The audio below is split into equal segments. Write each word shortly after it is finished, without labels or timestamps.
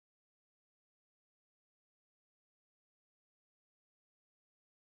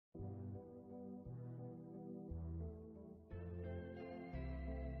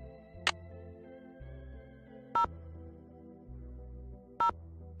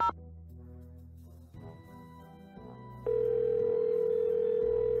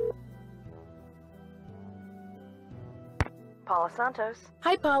Paula Santos.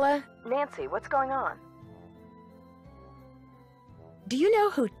 Hi, Paula. Nancy, what's going on? Do you know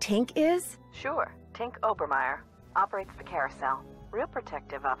who Tink is? Sure. Tink Obermeyer. Operates the Carousel. Real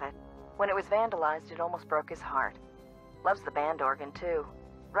protective of it. When it was vandalized, it almost broke his heart. Loves the band organ, too.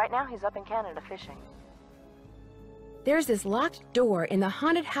 Right now, he's up in Canada fishing. There's this locked door in the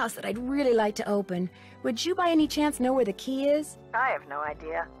haunted house that I'd really like to open. Would you by any chance know where the key is? I have no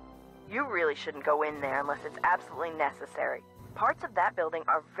idea. You really shouldn't go in there unless it's absolutely necessary. Parts of that building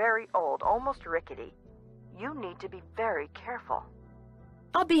are very old, almost rickety. You need to be very careful.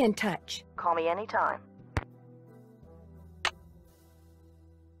 I'll be in touch. Call me anytime.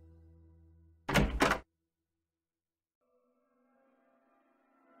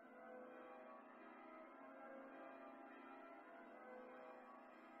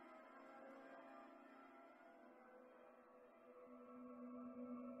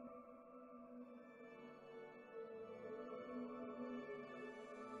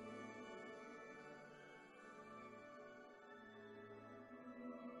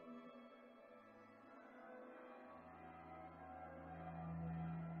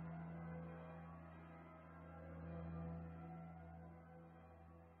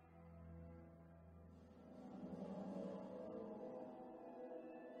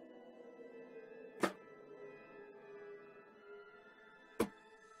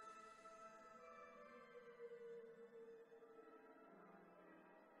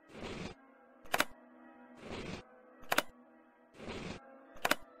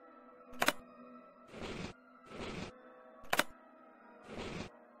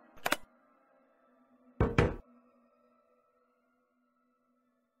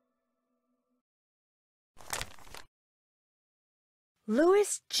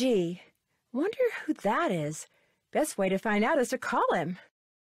 Louis G. Wonder who that is. Best way to find out is to call him.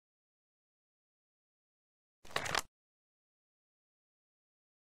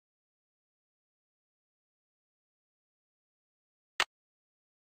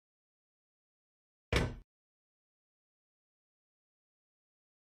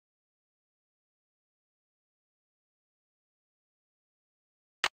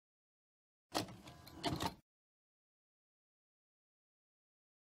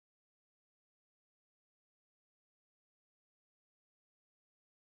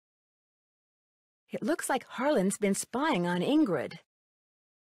 It looks like Harlan's been spying on Ingrid.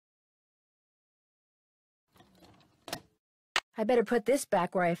 I better put this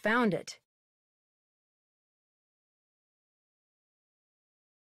back where I found it.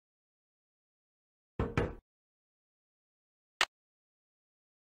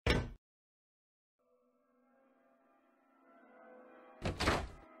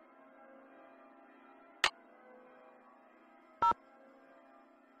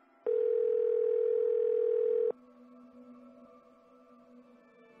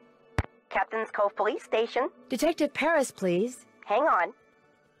 Captain's Cove Police Station. Detective Paris, please. Hang on.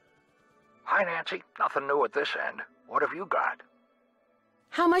 Hi, Nancy. Nothing new at this end. What have you got?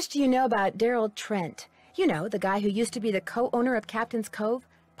 How much do you know about Daryl Trent? You know, the guy who used to be the co-owner of Captain's Cove,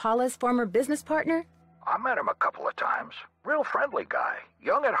 Paula's former business partner? I met him a couple of times. Real friendly guy.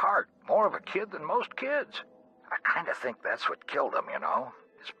 Young at heart. More of a kid than most kids. I kind of think that's what killed him, you know.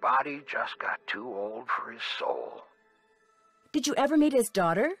 His body just got too old for his soul. Did you ever meet his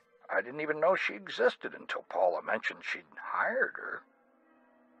daughter? I didn't even know she existed until Paula mentioned she'd hired her.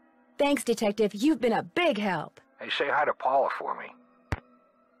 Thanks, Detective. You've been a big help. Hey, say hi to Paula for me.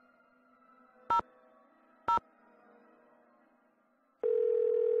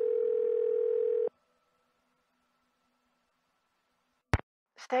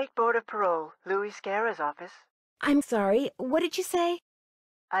 State Board of Parole, Louis Guerra's office. I'm sorry, what did you say?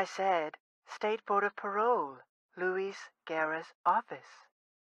 I said, State Board of Parole, Louis Guerra's office.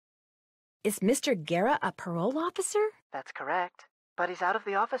 Is Mr. Guerra a parole officer? That's correct. But he's out of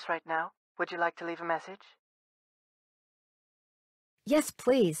the office right now. Would you like to leave a message? Yes,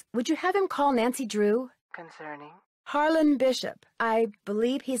 please. Would you have him call Nancy Drew? Concerning? Harlan Bishop. I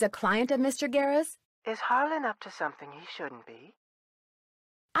believe he's a client of Mr. Guerra's. Is Harlan up to something he shouldn't be?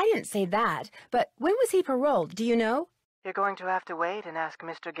 I didn't say that, but when was he paroled, do you know? You're going to have to wait and ask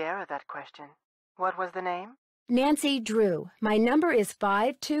Mr. Guerra that question. What was the name? Nancy Drew. My number is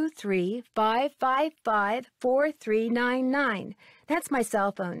 523-555-4399. That's my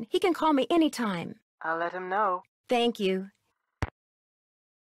cell phone. He can call me anytime. I'll let him know. Thank you.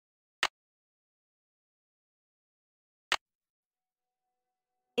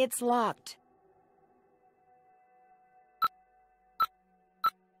 It's locked.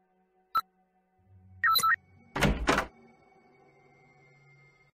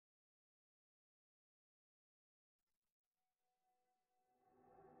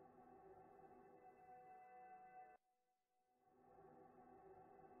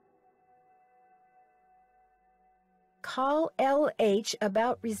 Call LH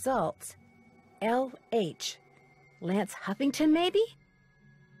about results. LH. Lance Huffington, maybe?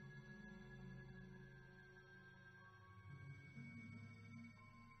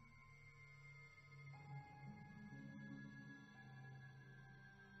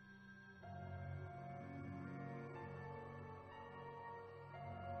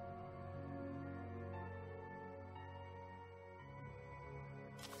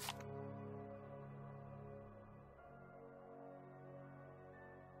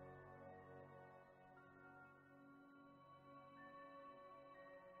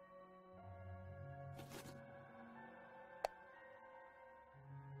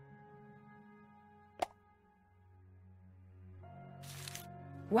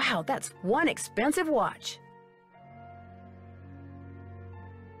 Wow, that's one expensive watch.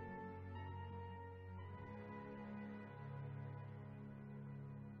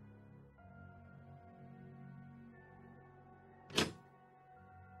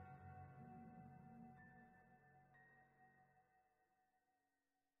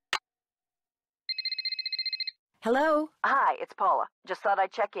 Hello? Hi, it's Paula. Just thought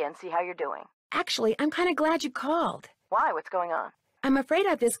I'd check in, see how you're doing. Actually, I'm kind of glad you called. Why? What's going on? I'm afraid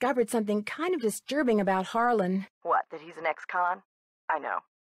I've discovered something kind of disturbing about Harlan. What, that he's an ex-con? I know.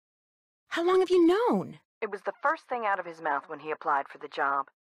 How long have you known? It was the first thing out of his mouth when he applied for the job.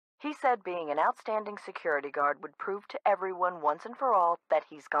 He said being an outstanding security guard would prove to everyone once and for all that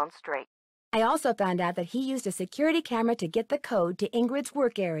he's gone straight. I also found out that he used a security camera to get the code to Ingrid's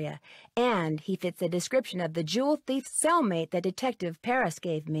work area, and he fits the description of the jewel thief cellmate that Detective Paris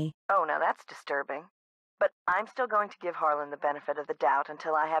gave me. Oh, now that's disturbing. But I'm still going to give Harlan the benefit of the doubt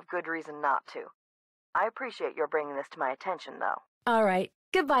until I have good reason not to. I appreciate your bringing this to my attention, though. All right.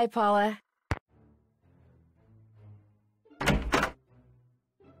 Goodbye, Paula.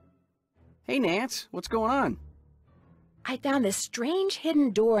 Hey, Nance, what's going on? I found this strange hidden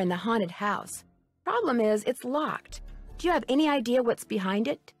door in the haunted house. Problem is, it's locked. Do you have any idea what's behind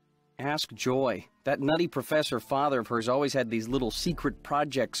it? Ask Joy. That nutty professor father of hers always had these little secret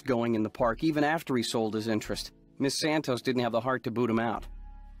projects going in the park, even after he sold his interest. Miss Santos didn't have the heart to boot him out.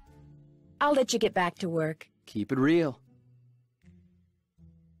 I'll let you get back to work. Keep it real.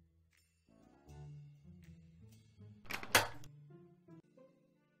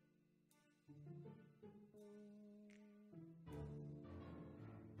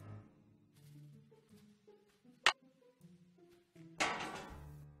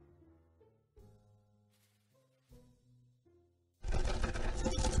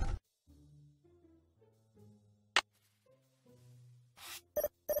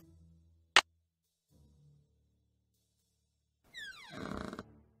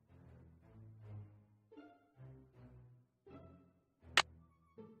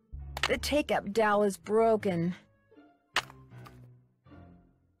 The take-up dowel is broken.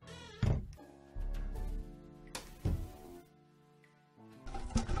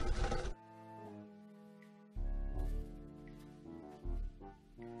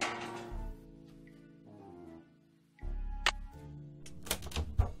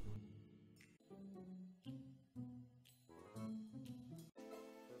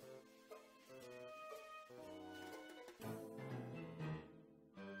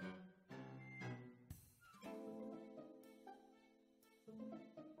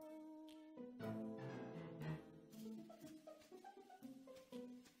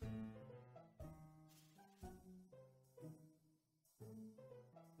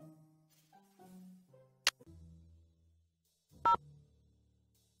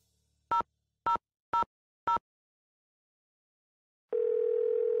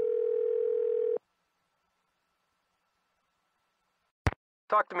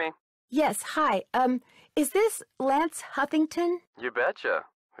 Talk to me. Yes, hi. Is this Lance Huffington? You betcha.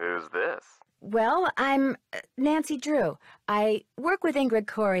 Who's this? Well, I'm Nancy Drew. I work with Ingrid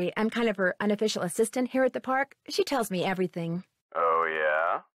Corey. I'm kind of her unofficial assistant here at the park. She tells me everything. Oh,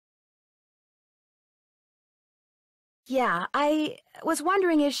 yeah? Yeah, I was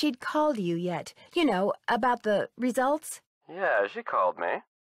wondering if she'd called you yet. You know, about the results. Yeah, she called me.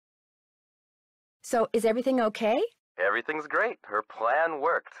 So, is everything okay? Everything's great. Her plan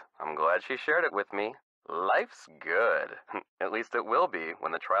worked. I'm glad she shared it with me. Life's good. At least it will be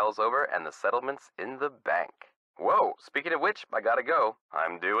when the trial's over and the settlement's in the bank. Whoa, speaking of which, I gotta go.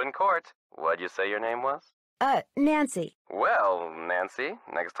 I'm due in court. What'd you say your name was? Nancy. Well, Nancy,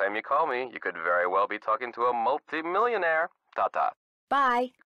 next time you call me, you could very well be talking to a multi-millionaire. Ta-ta.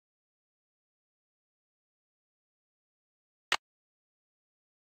 Bye.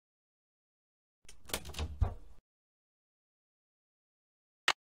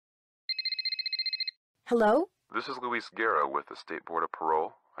 Hello? This is Luis Guerra with the State Board of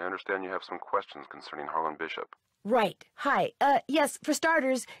Parole. I understand you have some questions concerning Harlan Bishop. Right. Hi. Yes, for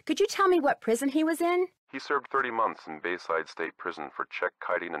starters, could you tell me what prison he was in? He served 30 months in Bayside State Prison for check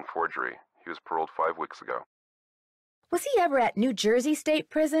kiting and forgery. He was paroled 5 weeks ago. Was he ever at New Jersey State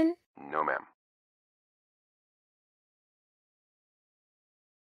Prison? No, ma'am.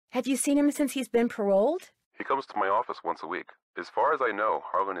 Have you seen him since he's been paroled? He comes to my office once a week. As far as I know,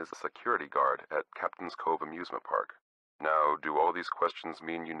 Harlan is a security guard at Captain's Cove Amusement Park. Now, do all these questions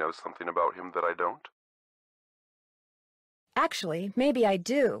mean you know something about him that I don't? Actually, maybe I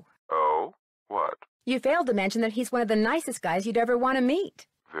do. Oh? What? You failed to mention that he's one of the nicest guys you'd ever want to meet.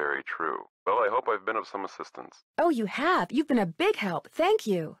 Very true. Well, I hope I've been of some assistance. Oh, you have. You've been a big help. Thank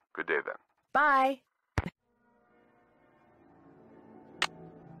you. Good day, then. Bye.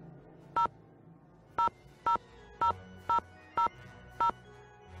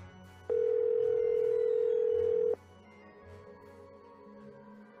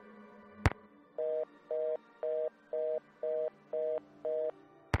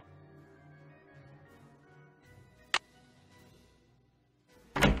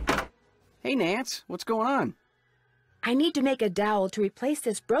 Hey, Nance, what's going on? I need to make a dowel to replace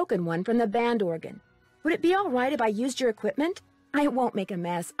this broken one from the band organ. Would it be all right if I used your equipment? I won't make a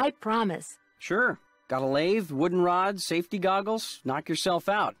mess, I promise. Sure. Got a lathe, wooden rods, safety goggles? Knock yourself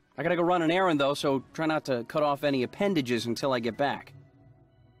out. I gotta go run an errand, though, so try not to cut off any appendages until I get back.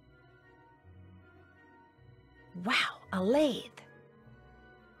 Wow, a lathe.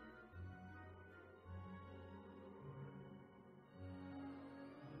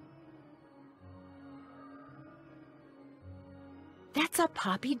 That's a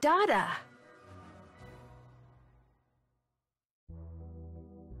Poppy Dada.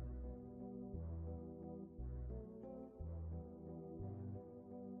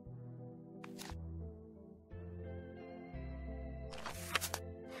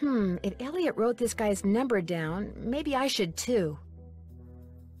 If Elliot wrote this guy's number down, maybe I should too.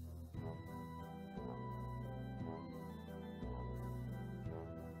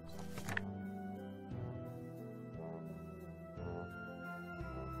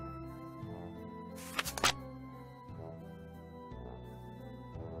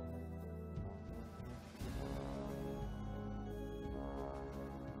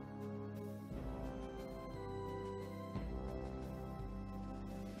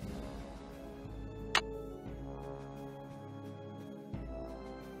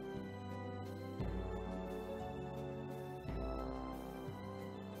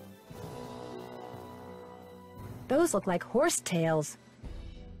 Those look like horse tails.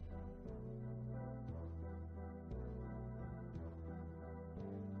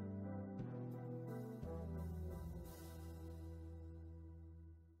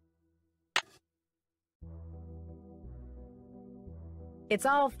 It's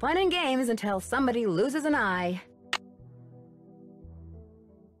all fun and games until somebody loses an eye.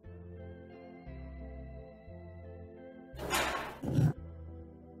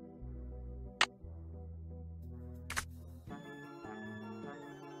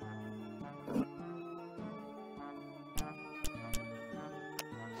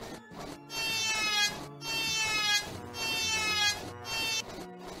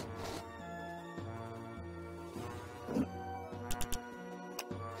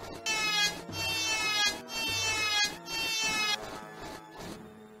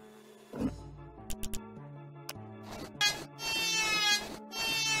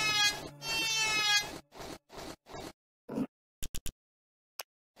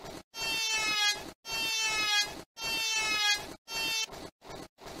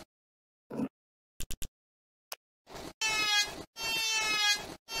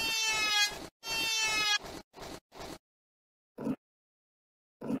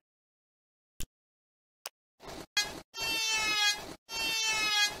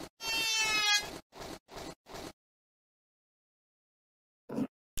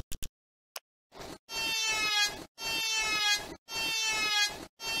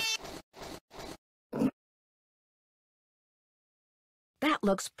 That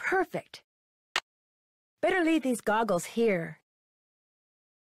looks perfect. Better leave these goggles here.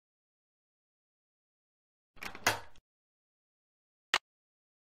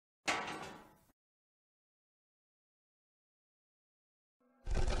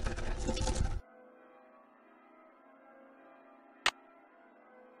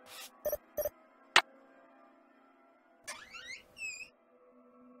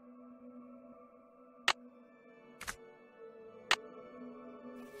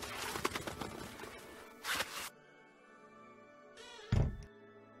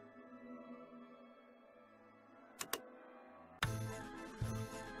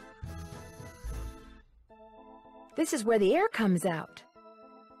 This is where the air comes out.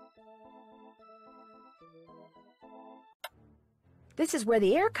 This is where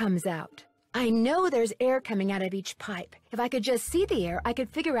the air comes out. I know there's air coming out of each pipe. If I could just see the air, I could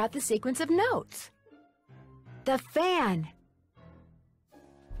figure out the sequence of notes. The fan.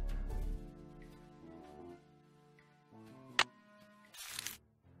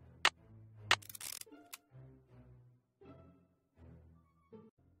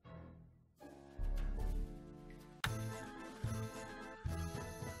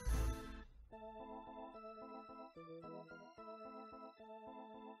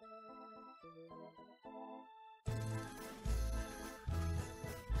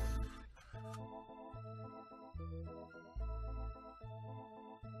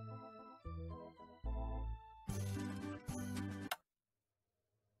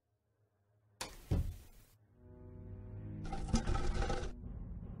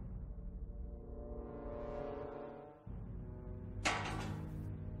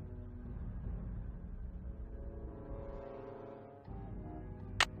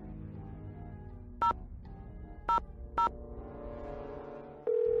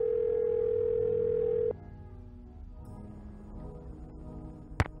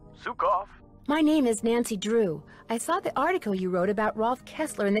 Sukov. My name is Nancy Drew. I saw the article you wrote about Rolf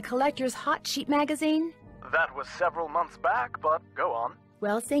Kessler in the Collector's Hot Sheet magazine. That was several months back, but go on.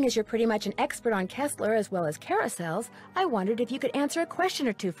 Well, seeing as you're pretty much an expert on Kessler as well as carousels, I wondered if you could answer a question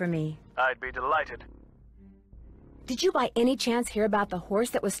or two for me. I'd be delighted. Did you by any chance hear about the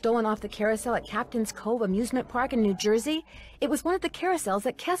horse that was stolen off the carousel at Captain's Cove Amusement Park in New Jersey? It was one of the carousels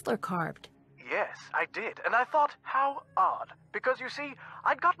that Kessler carved. Yes, I did, and I thought, how odd. Because, you see,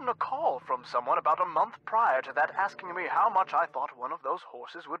 I'd gotten a call from someone about a month prior to that asking me how much I thought one of those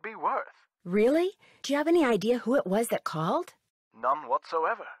horses would be worth. Really? Do you have any idea who it was that called? None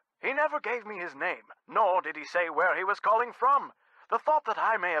whatsoever. He never gave me his name, nor did he say where he was calling from. The thought that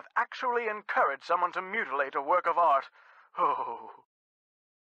I may have actually encouraged someone to mutilate a work of art. Oh.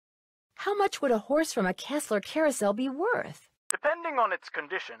 How much would a horse from a Kessler carousel be worth? Depending on its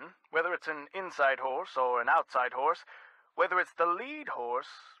condition, whether it's an inside horse or an outside horse, whether it's the lead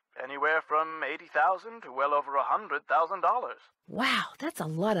horse, anywhere from $80,000 to well over $100,000. Wow, that's a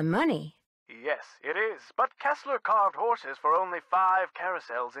lot of money. Yes, it is, but Kessler carved horses for only 5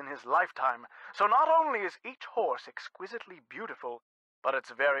 carousels in his lifetime, so not only is each horse exquisitely beautiful, but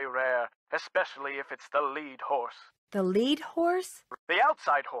it's very rare, especially if it's the lead horse. The lead horse? The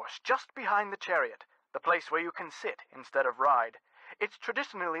outside horse, just behind the chariot. The place where you can sit instead of ride. It's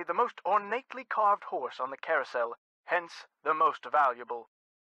traditionally the most ornately carved horse on the carousel, hence the most valuable.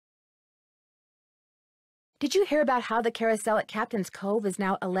 Did you hear about how the carousel at Captain's Cove is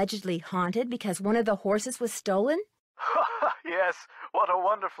now allegedly haunted because one of the horses was stolen? Yes, what a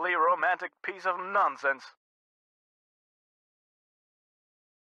wonderfully romantic piece of nonsense.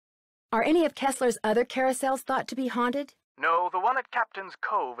 Are any of Kessler's other carousels thought to be haunted? No, the one at Captain's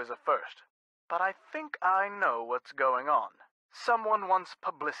Cove is a first. But I think I know what's going on. Someone wants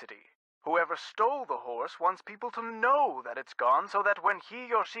publicity. Whoever stole the horse wants people to know that it's gone so that when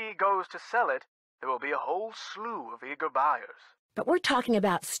he or she goes to sell it, there will be a whole slew of eager buyers. But we're talking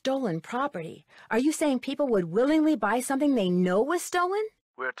about stolen property. Are you saying people would willingly buy something they know was stolen?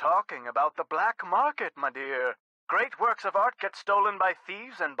 We're talking about the black market, my dear. Great works of art get stolen by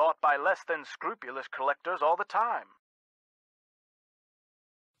thieves and bought by less than scrupulous collectors all the time.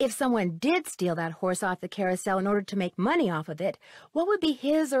 If someone did steal that horse off the carousel in order to make money off of it, what would be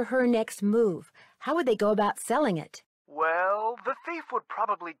his or her next move? How would they go about selling it? Well, the thief would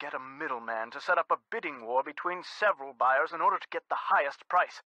probably get a middleman to set up a bidding war between several buyers in order to get the highest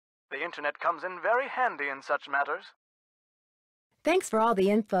price. The internet comes in very handy in such matters. Thanks for all the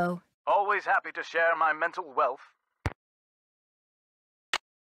info. Always happy to share my mental wealth.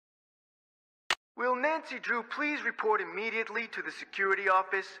 Will Nancy Drew please report immediately to the security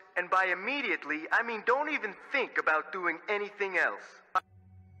office? And by immediately, I mean don't even think about doing anything else.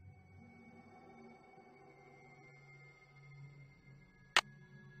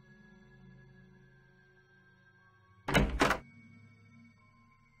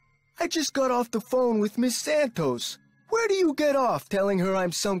 I just got off the phone with Miss Santos. Where do you get off telling her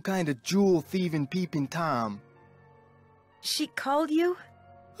I'm some kind of jewel-thieving peeping Tom? She called you?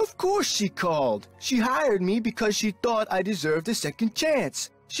 Of course she called. She hired me because she thought I deserved a second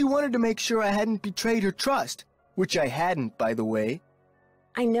chance. She wanted to make sure I hadn't betrayed her trust, which I hadn't, by the way.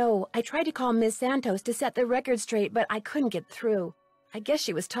 I know. I tried to call Miss Santos to set the record straight, but I couldn't get through. I guess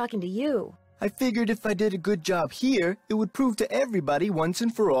she was talking to you. I figured if I did a good job here, it would prove to everybody once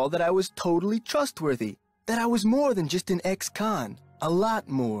and for all that I was totally trustworthy, that I was more than just an ex-con. A lot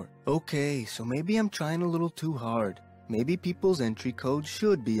more. Okay, so maybe I'm trying a little too hard. Maybe people's entry codes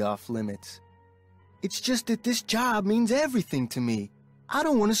should be off limits. It's just that this job means everything to me. I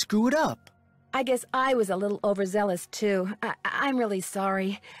don't want to screw it up. I guess I was a little overzealous, too. I'm really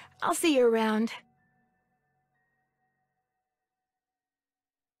sorry. I'll see you around.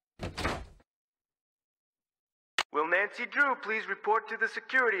 Will Nancy Drew please report to the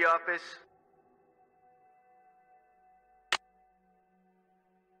security office?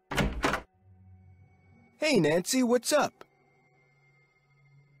 Hey, Nancy, what's up?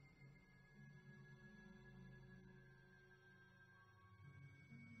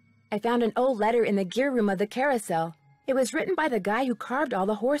 I found an old letter in the gear room of the Carousel. It was written by the guy who carved all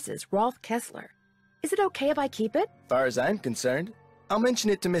the horses, Rolf Kessler. Is it okay if I keep it? As far as I'm concerned, I'll mention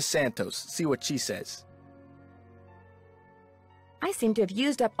it to Miss Santos, see what she says. I seem to have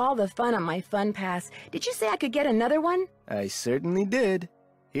used up all the fun on my fun pass. Did you say I could get another one? I certainly did.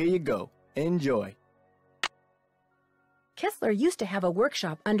 Here you go. Enjoy. Kessler used to have a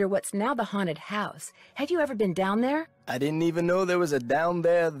workshop under what's now the haunted house. Have you ever been down there? I didn't even know there was a down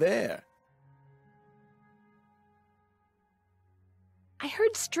there. I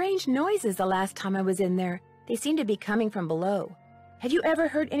heard strange noises the last time I was in there. They seem to be coming from below. Have you ever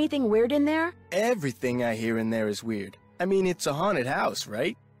heard anything weird in there? Everything I hear in there is weird. I mean, it's a haunted house,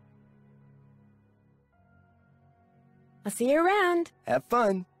 right? I'll see you around. Have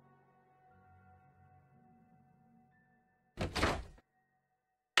fun.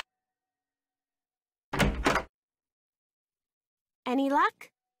 Any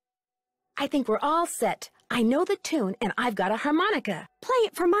luck? I think we're all set. I know the tune, and I've got a harmonica. Play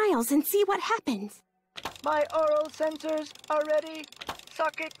it for Miles and see what happens. My oral sensors are ready.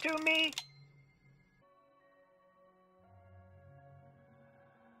 Suck it to me.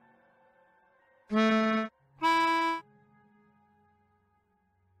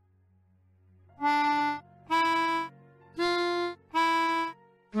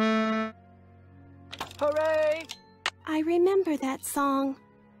 Hooray! I remember that song.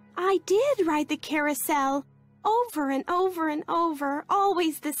 I did ride the carousel. Over and over and over.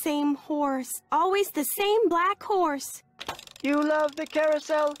 Always the same horse. Always the same black horse. You loved the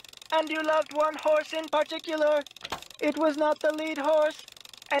carousel, and you loved one horse in particular. It was not the lead horse,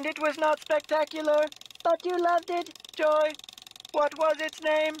 and it was not spectacular, but you loved it, Joy. What was its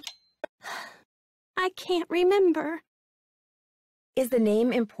name? I can't remember. Is the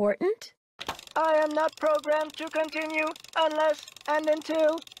name important? I am not programmed to continue unless and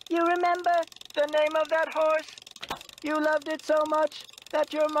until you remember the name of that horse. You loved it so much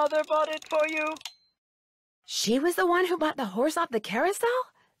that your mother bought it for you. She was the one who bought the horse off the carousel?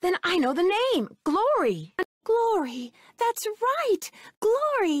 Then I know the name. Glory. Glory. That's right.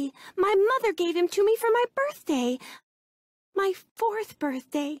 Glory. My mother gave him to me for my birthday. My 4th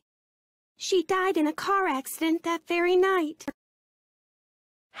birthday. She died in a car accident that very night.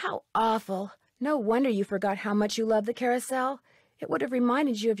 How awful. No wonder you forgot how much you loved the carousel. It would have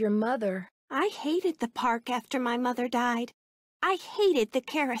reminded you of your mother. I hated the park after my mother died. I hated the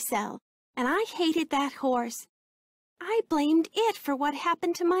carousel, and I hated that horse. I blamed it for what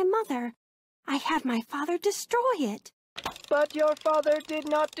happened to my mother. I had my father destroy it. But your father did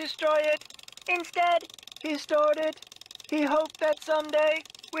not destroy it. Instead, he stored it. He hoped that someday,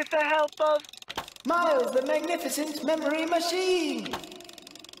 with the help of Miles, the Magnificent Memory Machine,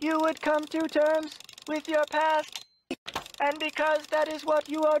 you would come to terms with your past. And because that is what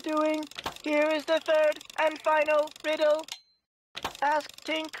you are doing, here is the 3rd and final riddle. Ask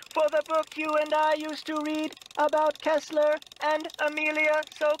Tink for the book you and I used to read about Kessler and Amelia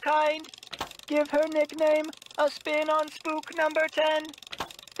So Kind. Give her nickname a spin on spook number 10.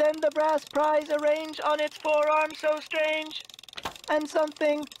 Then the brass prize arrange on its forearm so strange. And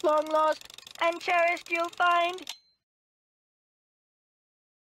something long lost and cherished you'll find.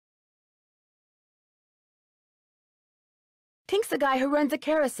 Tink's the guy who runs the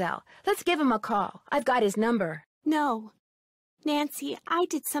carousel. Let's give him a call. I've got his number. No. Nancy, I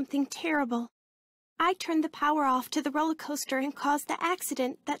did something terrible. I turned the power off to the roller coaster and caused the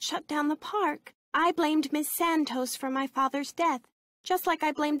accident that shut down the park. I blamed Miss Santos for my father's death, just like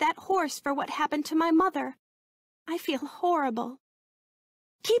I blamed that horse for what happened to my mother. I feel horrible.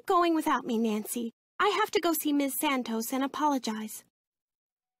 Keep going without me, Nancy. I have to go see Miss Santos and apologize.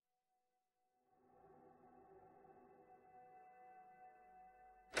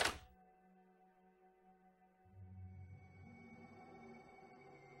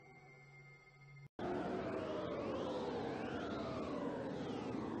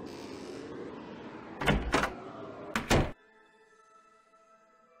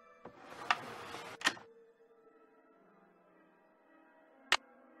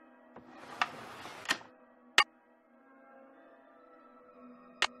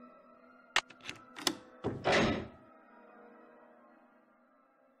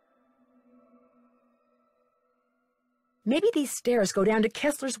 Maybe these stairs go down to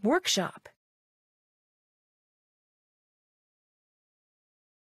Kessler's workshop.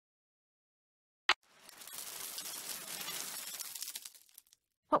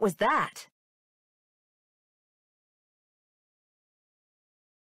 What was that?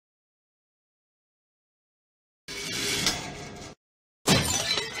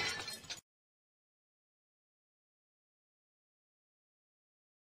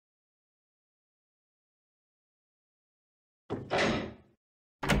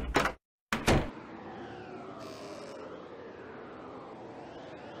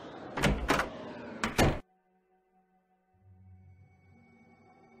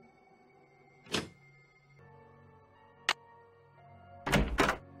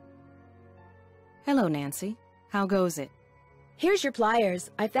 Hello, Nancy. How goes it? Here's your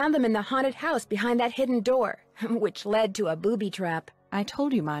pliers. I found them in the haunted house behind that hidden door, which led to a booby trap. I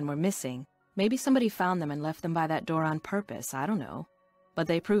told you mine were missing. Maybe somebody found them and left them by that door on purpose, I don't know. But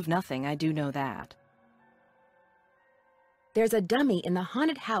they prove nothing, I do know that. There's a dummy in the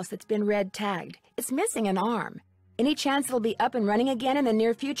haunted house that's been red tagged. It's missing an arm. Any chance it'll be up and running again in the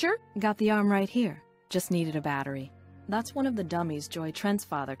near future? Got the arm right here. Just needed a battery. That's one of the dummies Joy Trent's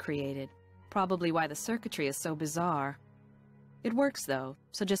father created. Probably why the circuitry is so bizarre. It works, though,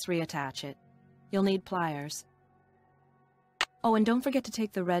 so just reattach it. You'll need pliers. Oh, and don't forget to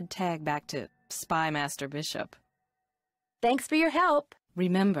take the red tag back to Spy Master Bishop. Thanks for your help.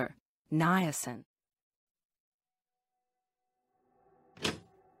 Remember, niacin.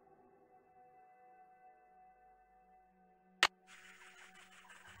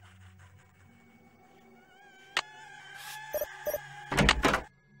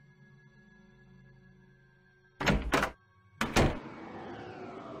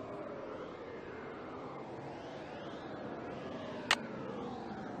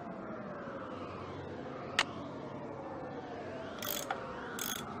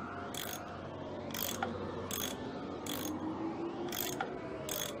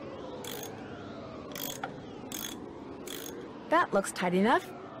 That looks tight enough.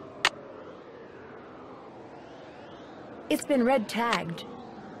 It's been red tagged.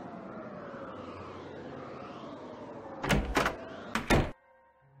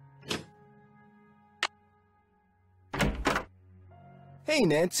 Hey,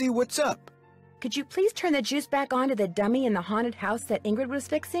 Nancy, what's up? Could you please turn the juice back on to the dummy in the haunted house that Ingrid was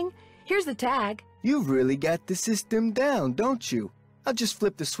fixing? Here's the tag. You've really got the system down, don't you? I'll just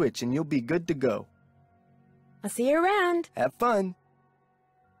flip the switch and you'll be good to go. I'll see you around. Have fun.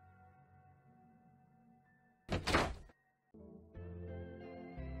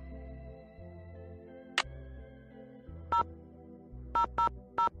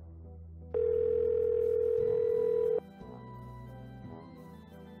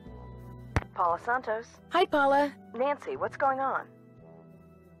 Paula Santos. Hi, Paula. Nancy, what's going on?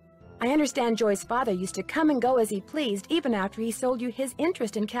 I understand Joy's father used to come and go as he pleased even after he sold you his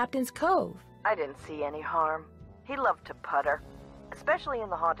interest in Captain's Cove. I didn't see any harm. He loved to putter, especially in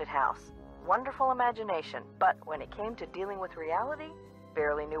the haunted house. Wonderful imagination, but when it came to dealing with reality,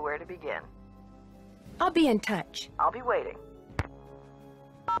 barely knew where to begin. I'll be in touch. I'll be waiting.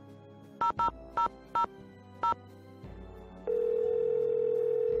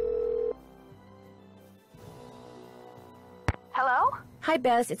 Hello? Hi,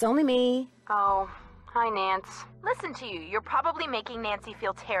 Bess. It's only me. Oh, hi, Nance. Listen to you. You're probably making Nancy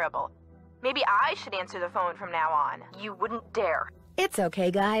feel terrible. Maybe I should answer the phone from now on. You wouldn't dare. It's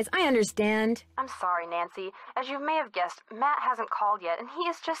okay, guys. I understand. I'm sorry, Nancy. As you may have guessed, Matt hasn't called yet, and he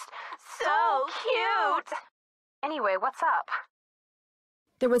is just so cute. Anyway, what's up?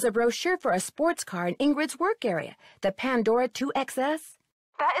 There was a brochure for a sports car in Ingrid's work area, the Pandora 2XS.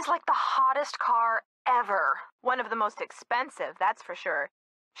 That is like the hottest car ever. One of the most expensive, that's for sure.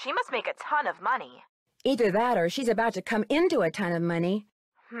 She must make a ton of money. Either that or she's about to come into a ton of money.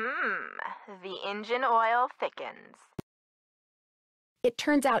 The engine oil thickens. It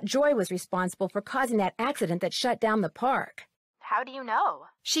turns out Joy was responsible for causing that accident that shut down the park. How do you know?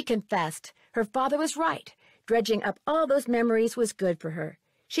 She confessed. Her father was right. Dredging up all those memories was good for her.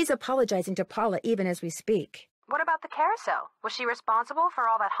 She's apologizing to Paula even as we speak. What about the carousel? Was she responsible for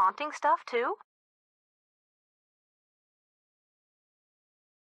all that haunting stuff, too?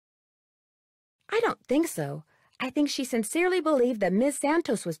 I don't think so. I think she sincerely believed that Miss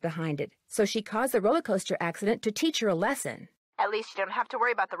Santos was behind it, so she caused the roller coaster accident to teach her a lesson. At least you don't have to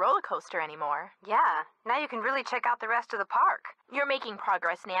worry about the roller coaster anymore. Yeah, now you can really check out the rest of the park. You're making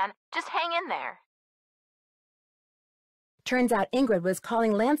progress, Nan. Just hang in there. Turns out Ingrid was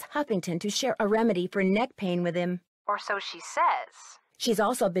calling Lance Huffington to share a remedy for neck pain with him. Or so she says. She's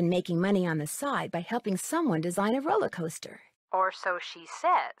also been making money on the side by helping someone design a roller coaster. Or so she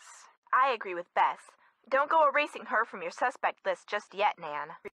says. I agree with Beth. Don't go erasing her from your suspect list just yet, Nan.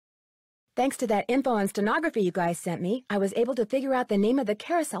 Thanks to that info and stenography you guys sent me, I was able to figure out the name of the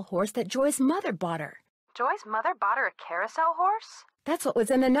Carousel horse that Joy's mother bought her. Joy's mother bought her a Carousel horse? That's what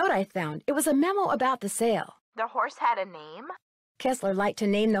was in the note I found. It was a memo about the sale. The horse had a name? Kessler liked to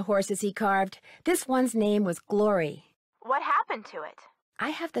name the horses he carved. This one's name was Glory. What happened to it? I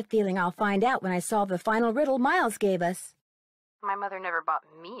have the feeling I'll find out when I solve the final riddle Miles gave us. My mother never bought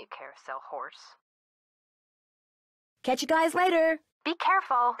me a Carousel horse. Catch you guys later. Be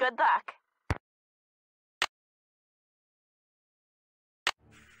careful. Good luck.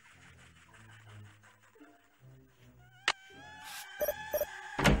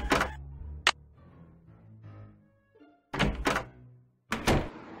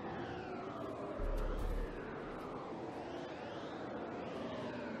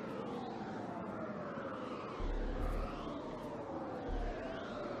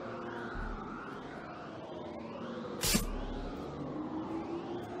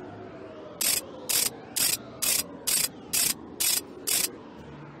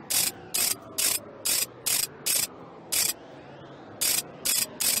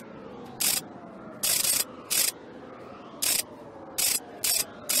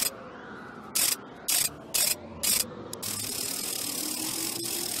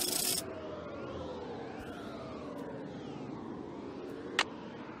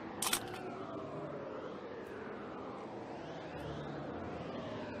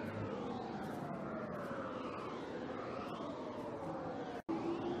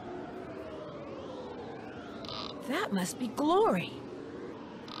 That must be Glory.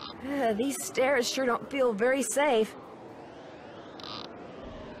 These stairs sure don't feel very safe.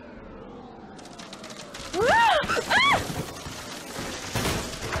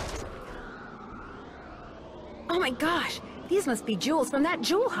 Oh my gosh, these must be jewels from that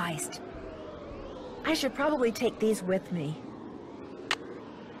jewel heist. I should probably take these with me.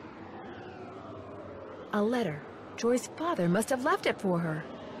 A letter. Joy's father must have left it for her.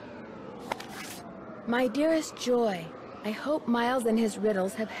 My dearest Joy, I hope Miles and his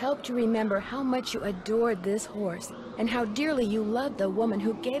riddles have helped you remember how much you adored this horse and how dearly you loved the woman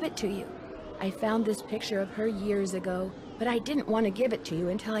who gave it to you. I found this picture of her years ago, but I didn't want to give it to you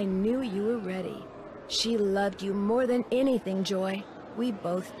until I knew you were ready. She loved you more than anything, Joy. We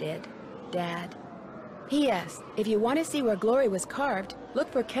both did. Dad. P.S. If you want to see where Glory was carved,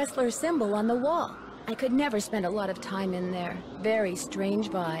 look for Kessler's symbol on the wall. I could never spend a lot of time in there. Very strange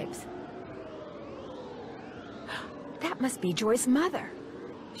vibes. That must be Joy's mother.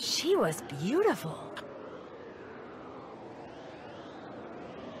 She was beautiful.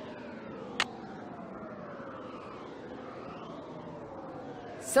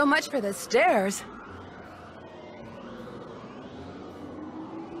 So much for the stairs.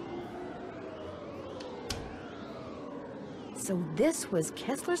 So this was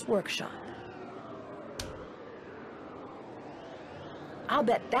Kessler's workshop. I'll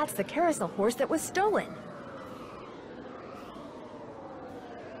bet that's the Carousel horse that was stolen.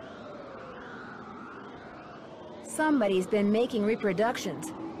 Somebody's been making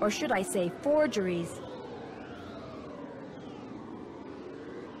reproductions, or should I say forgeries.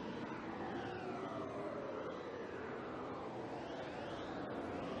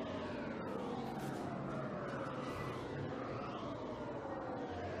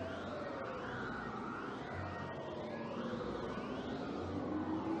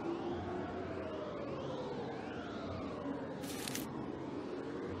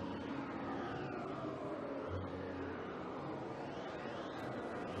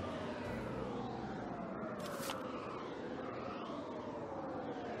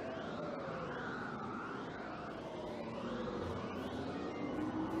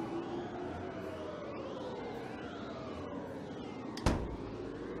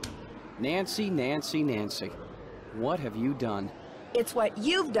 Nancy, Nancy, Nancy. What have you done? It's what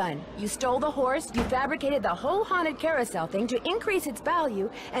you've done. You stole the horse, you fabricated the whole haunted carousel thing to increase its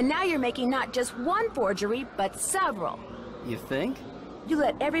value, and now you're making not just one forgery, but several. You think? You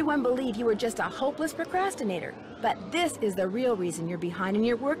let everyone believe you were just a hopeless procrastinator. But this is the real reason you're behind in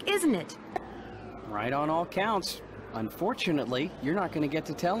your work, isn't it? Right on all counts. Unfortunately, you're not going to get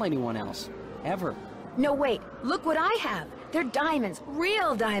to tell anyone else. Ever. No, wait. Look what I have. They're diamonds.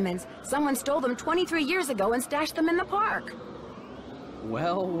 Real diamonds. Someone stole them 23 years ago and stashed them in the park.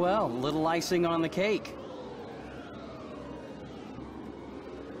 Well, well, little icing on the cake.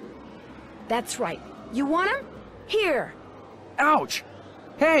 That's right. You want them? Here. Ouch!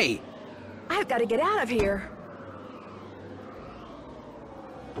 Hey! I've got to get out of here.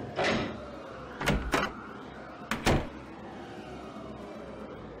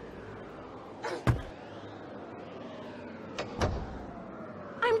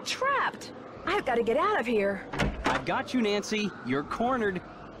 I'm trapped. I've got to get out of here. I've got you, Nancy. You're cornered.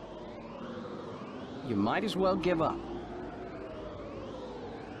 You might as well give up.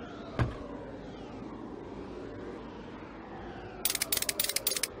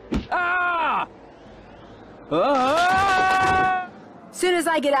 Ah! Ah! Soon as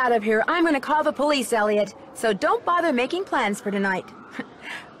I get out of here, I'm going to call the police, Elliot. So don't bother making plans for tonight.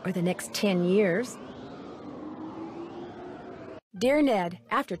 Or the next 10 years. Dear Ned,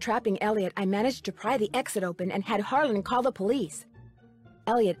 after trapping Elliot, I managed to pry the exit open and had Harlan call the police.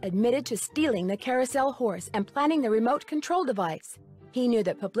 Elliot admitted to stealing the Carousel horse and planning the remote control device. He knew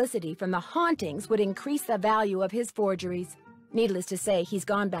that publicity from the hauntings would increase the value of his forgeries. Needless to say, he's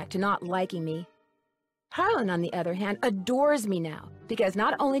gone back to not liking me. Harlan, on the other hand, adores me now, because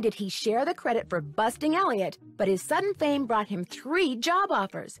not only did he share the credit for busting Elliot, but his sudden fame brought him 3 job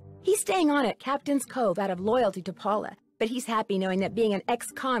offers. He's staying on at Captain's Cove out of loyalty to Paula, but he's happy knowing that being an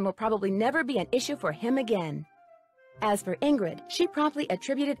ex-con will probably never be an issue for him again. As for Ingrid, she promptly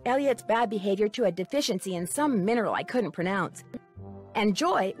attributed Elliot's bad behavior to a deficiency in some mineral I couldn't pronounce. And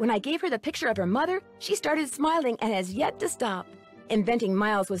Joy, when I gave her the picture of her mother, she started smiling and has yet to stop. Inventing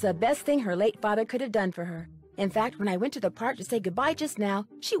Miles was the best thing her late father could have done for her. In fact, when I went to the park to say goodbye just now,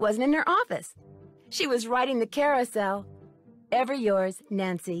 she wasn't in her office. She was riding the carousel. Ever yours,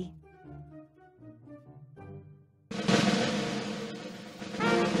 Nancy.